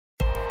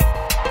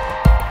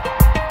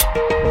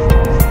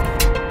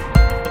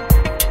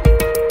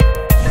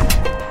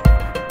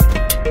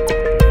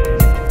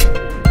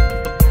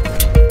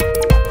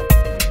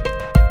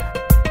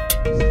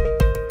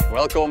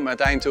Welcome at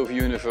Eindhoven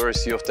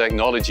University of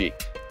Technology.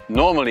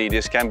 Normally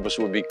this campus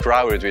would be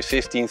crowded with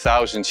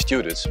 15,000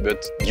 students,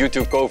 but due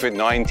to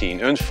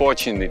COVID-19,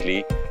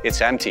 unfortunately,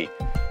 it's empty.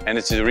 And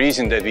it's the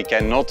reason that we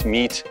cannot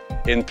meet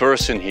in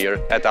person here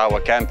at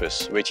our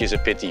campus, which is a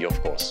pity, of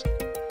course.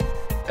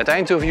 At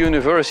Eindhoven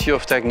University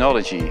of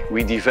Technology,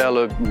 we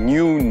develop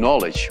new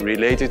knowledge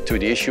related to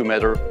the issue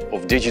matter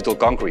of digital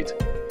concrete.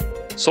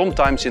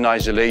 Sometimes in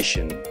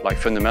isolation, like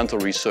fundamental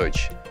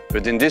research,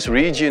 but in this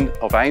region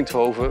of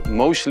Eindhoven,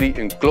 mostly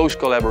in close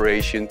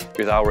collaboration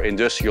with our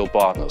industrial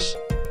partners.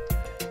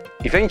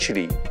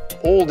 Eventually,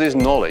 all this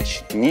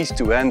knowledge needs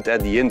to end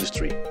at the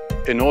industry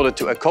in order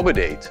to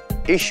accommodate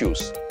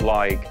issues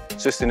like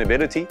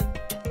sustainability,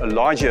 a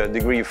larger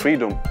degree of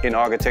freedom in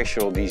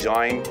architectural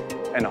design,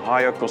 and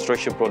higher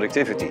construction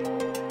productivity.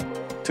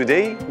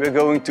 Today, we're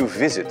going to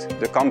visit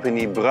the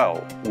company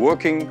Bruil,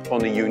 working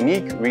on a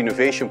unique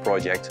renovation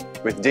project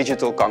with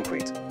digital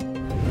concrete.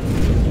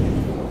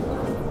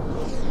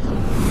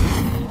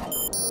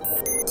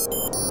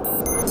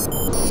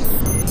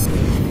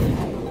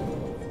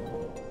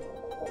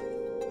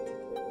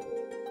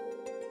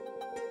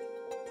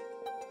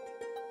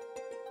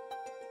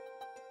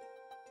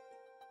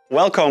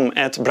 Welcome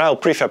at Bruil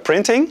Prefab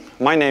Printing.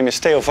 My name is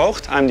Theo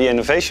Voogd. I'm the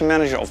Innovation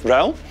Manager of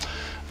Bruil.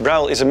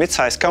 Bruil is a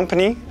mid-sized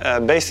company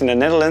based in the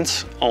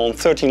Netherlands on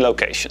 13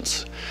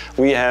 locations.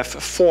 We have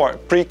 4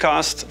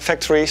 precast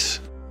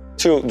factories,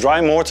 2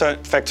 dry mortar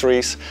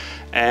factories,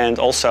 and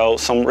also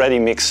some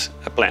ready-mix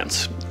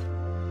plants.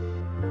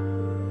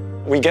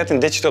 We get in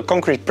digital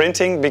concrete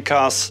printing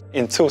because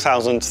in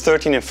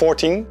 2013 and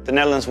 14 the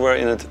Netherlands were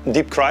in a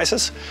deep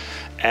crisis.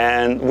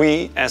 And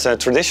we, as a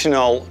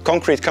traditional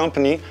concrete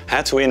company,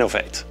 had to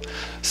innovate.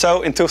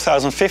 So in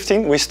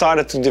 2015, we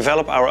started to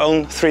develop our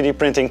own 3D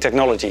printing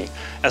technology,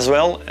 as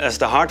well as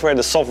the hardware,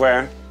 the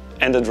software,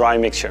 and the dry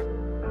mixture.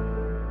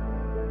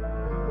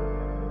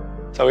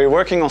 So we're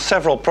working on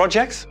several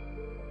projects,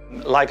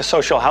 like a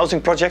social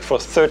housing project for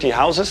 30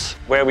 houses,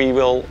 where we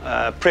will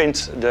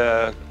print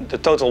the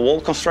total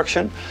wall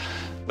construction.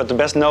 But the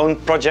best known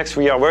projects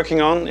we are working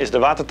on is the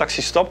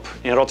Waterstoptaxi stop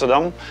in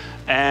Rotterdam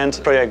and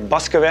project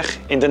Baskeweg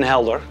in Den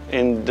Helder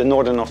in the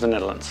northern of the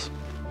Netherlands.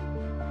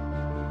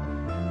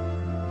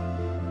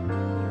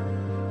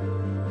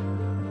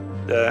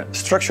 The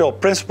structural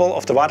principle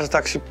of the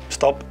Waterstoptaxi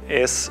stop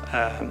is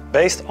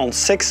based on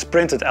 6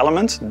 printed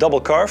elements, double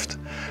curved,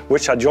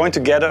 which are joined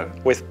together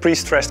with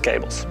pre-stressed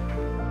cables.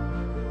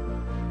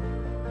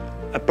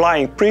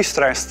 Applying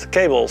pre-stressed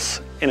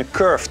cables in a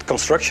curved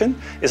construction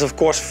is of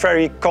course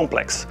very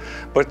complex,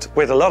 but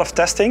with a lot of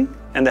testing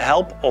and the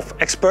help of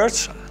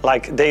experts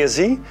like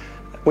DSZ,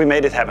 we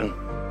made it happen.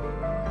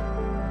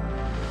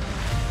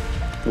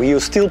 We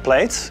use steel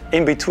plates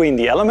in between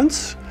the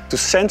elements to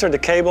center the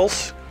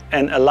cables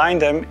and align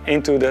them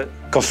into the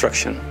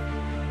construction.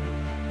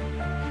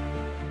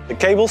 The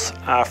cables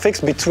are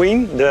fixed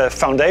between the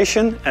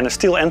foundation and a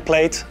steel end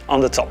plate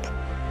on the top.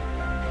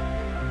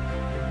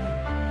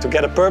 To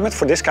get a permit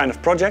for this kind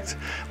of project,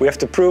 we have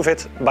to prove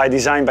it by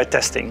design by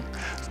testing.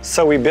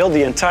 So we built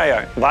the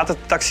entire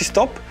Waterstoptaxi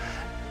stop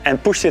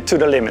and pushed it to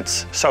the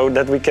limits so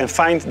that we can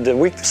find the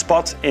weak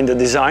spot in the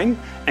design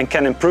and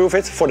can improve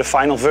it for the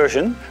final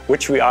version,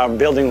 which we are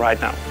building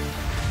right now.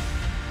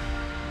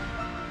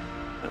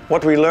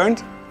 What we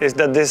learned is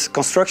that this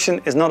construction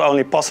is not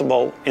only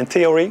possible in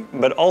theory,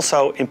 but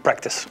also in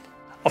practice.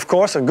 Of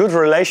course, a good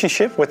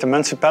relationship with the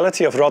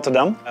municipality of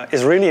Rotterdam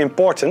is really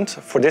important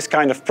for this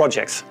kind of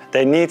projects.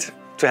 They need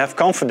to have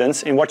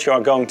confidence in what you are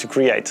going to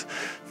create.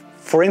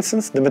 For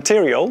instance, the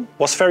material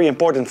was very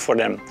important for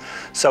them.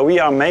 So we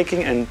are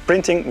making and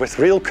printing with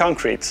real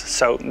concrete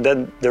so that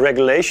the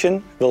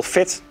regulation will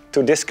fit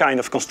to this kind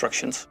of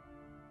constructions.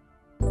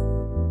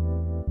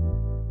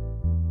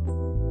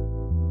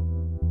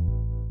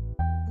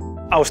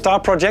 Our star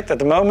project at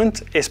the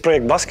moment is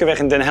project Baskeweg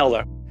in Den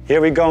Helder. Here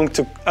we're going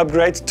to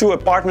upgrade 2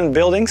 apartment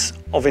buildings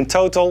of in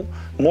total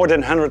more than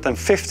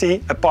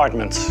 150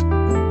 apartments.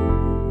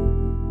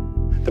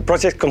 The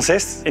project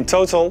consists in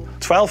total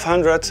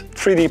 1,200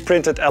 3D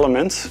printed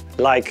elements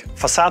like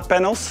facade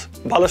panels,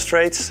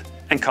 balustrades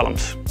and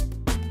columns.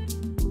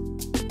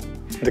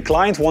 The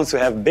client wants to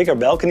have bigger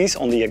balconies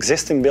on the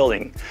existing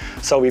building,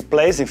 so we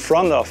place in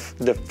front of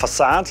the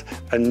facade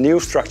a new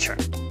structure.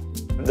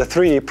 The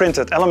 3D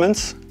printed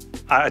elements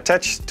are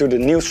attached to the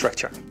new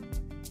structure.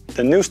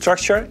 The new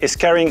structure is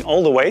carrying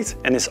all the weight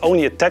and is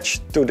only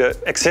attached to the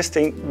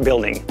existing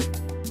building.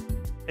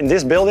 In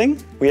this building,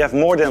 we have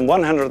more than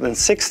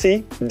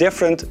 160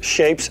 different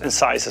shapes and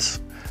sizes.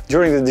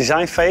 During the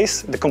design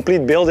phase, the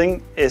complete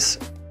building is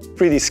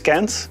 3D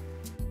scanned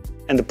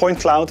and the point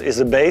cloud is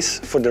the base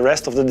for the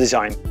rest of the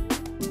design.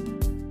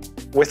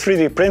 With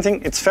 3D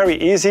printing, it's very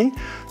easy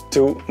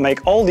to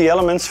make all the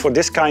elements for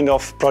this kind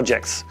of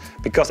projects,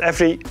 because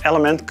every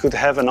element could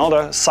have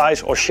another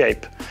size or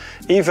shape.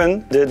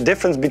 Even the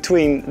difference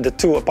between the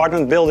 2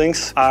 apartment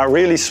buildings are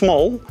really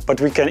small,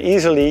 but we can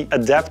easily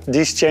adapt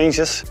these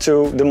changes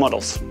to the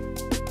models.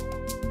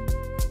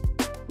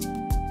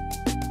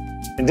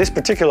 This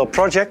particular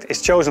project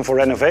is chosen for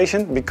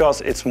renovation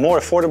because it's more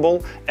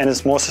affordable and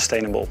it's more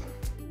sustainable.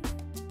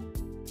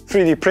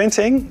 3D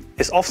printing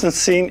is often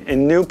seen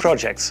in new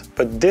projects,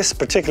 but this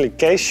particular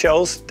case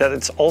shows that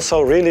it's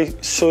also really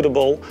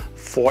suitable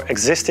for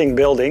existing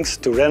buildings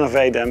to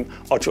renovate them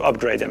or to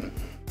upgrade them.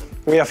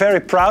 We are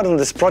very proud of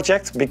this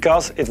project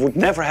because it would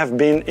never have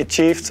been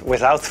achieved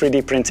without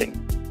 3D printing.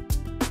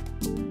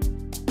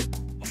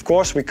 Of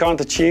course, we can't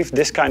achieve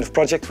this kind of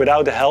project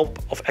without the help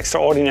of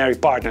extraordinary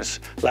partners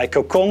like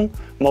Cocon,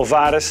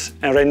 Movares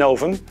and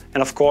Renoven,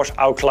 and of course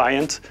our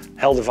client,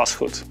 Helder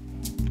Vastgoed.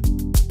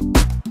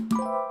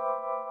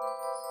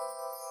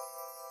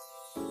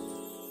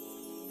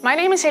 My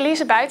name is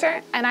Elise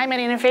Buiter and I'm an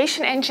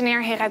innovation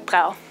engineer here at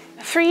Bruil.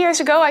 3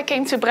 years ago I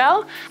came to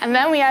Bruil and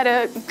then we had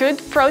a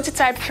good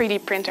prototype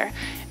 3D printer.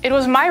 It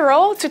was my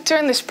role to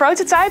turn this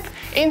prototype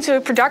into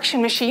a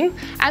production machine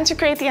and to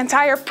create the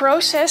entire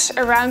process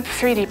around the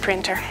 3D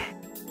printer.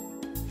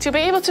 To be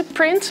able to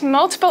print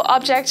multiple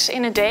objects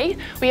in a day,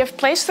 we have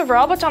placed the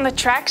robot on the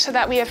track so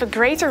that we have a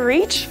greater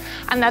reach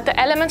and that the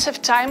elements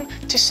have time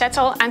to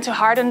settle and to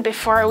harden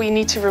before we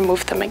need to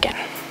remove them again.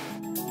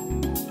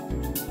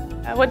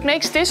 What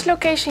makes this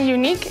location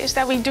unique is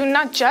that we do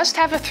not just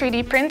have a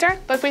 3D printer,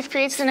 but we've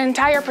created an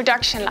entire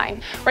production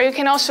line where you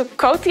can also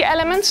coat the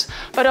elements,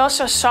 but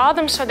also saw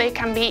them so they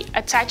can be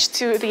attached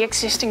to the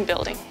existing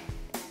building.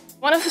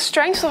 One of the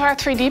strengths of our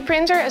 3D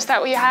printer is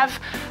that we have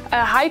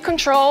a high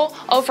control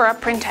over our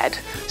print head.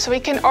 So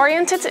we can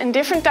orient it in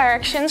different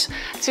directions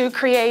to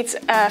create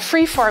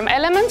free-form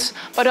elements,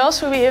 but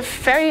also we have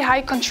very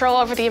high control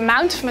over the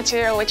amount of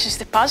material which is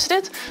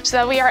deposited, so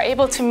that we are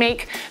able to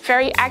make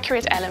very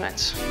accurate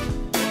elements.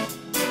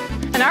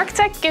 An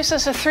architect gives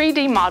us a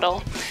 3D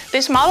model.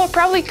 This model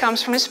probably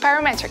comes from a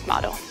spirometric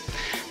model.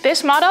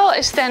 This model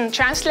is then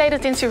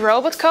translated into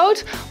robot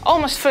code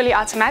almost fully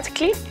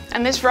automatically,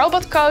 and this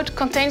robot code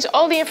contains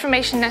all the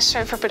information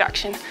necessary for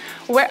production,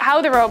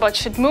 how the robot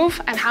should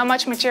move and how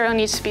much material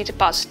needs to be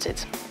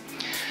deposited.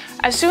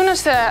 As soon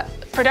as the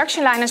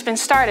production line has been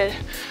started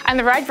and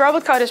the right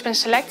robot code has been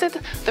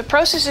selected, the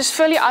process is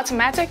fully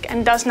automatic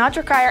and does not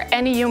require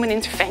any human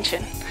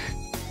intervention.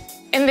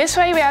 In this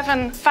way we have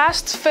a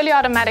fast, fully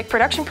automatic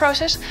production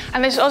process,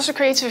 and this also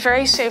creates a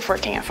very safe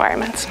working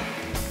environment.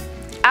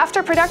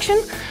 After production,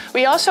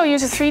 we also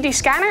use a 3D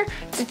scanner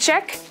to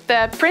check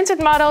the printed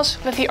models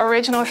with the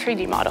original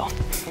 3D model.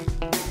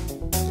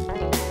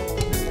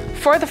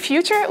 For the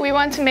future, we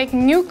want to make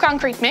new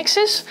concrete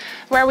mixes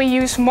where we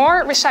use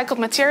more recycled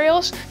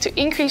materials to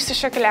increase the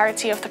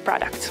circularity of the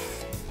product.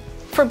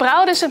 For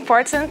Bruil, it is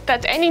important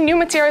that any new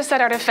materials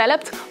that are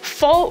developed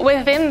fall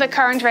within the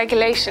current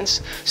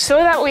regulations, so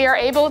that we are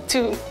able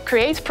to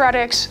create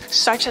products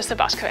such as the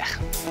Baskeweg.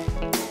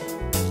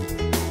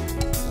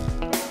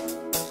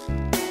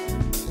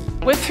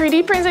 With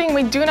 3D printing,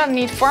 we do not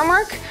need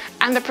formwork,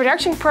 and the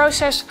production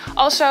process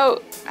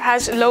also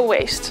has low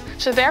waste.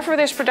 So therefore,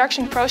 this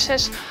production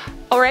process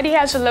already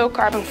has a low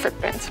carbon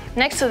footprint.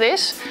 Next to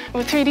this,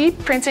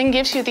 3D printing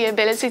gives you the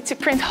ability to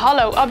print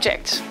hollow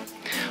objects.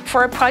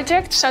 For a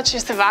project such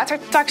as the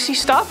Waterstoptaxi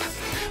stop,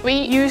 we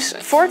use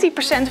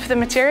 40% of the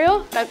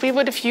material that we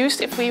would have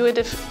used if we would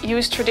have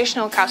used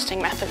traditional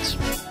casting methods.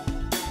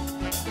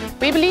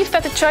 We believe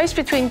that the choice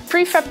between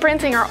prefab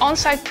printing or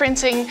on-site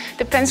printing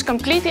depends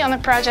completely on the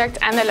project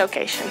and the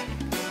location.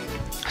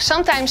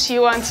 Sometimes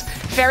you want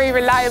very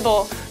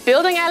reliable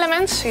building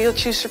elements, so you'll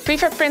choose for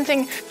prefab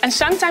printing, and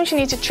sometimes you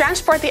need to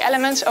transport the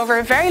elements over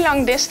a very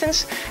long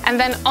distance, and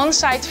then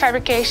on-site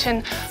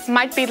fabrication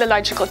might be the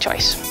logical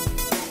choice.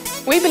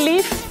 We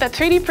believe that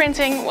 3D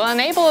printing will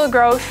enable the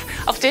growth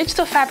of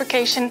digital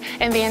fabrication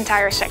in the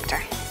entire sector.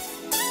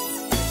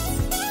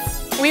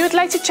 We would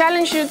like to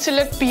challenge you to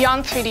look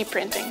beyond 3D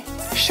printing.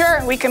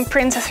 Sure, we can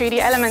print a 3D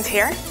element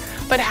here,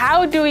 but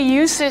how do we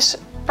use this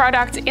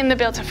product in the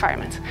built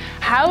environment?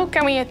 How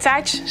can we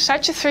attach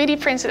such a 3D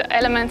printed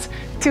element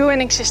to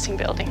an existing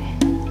building?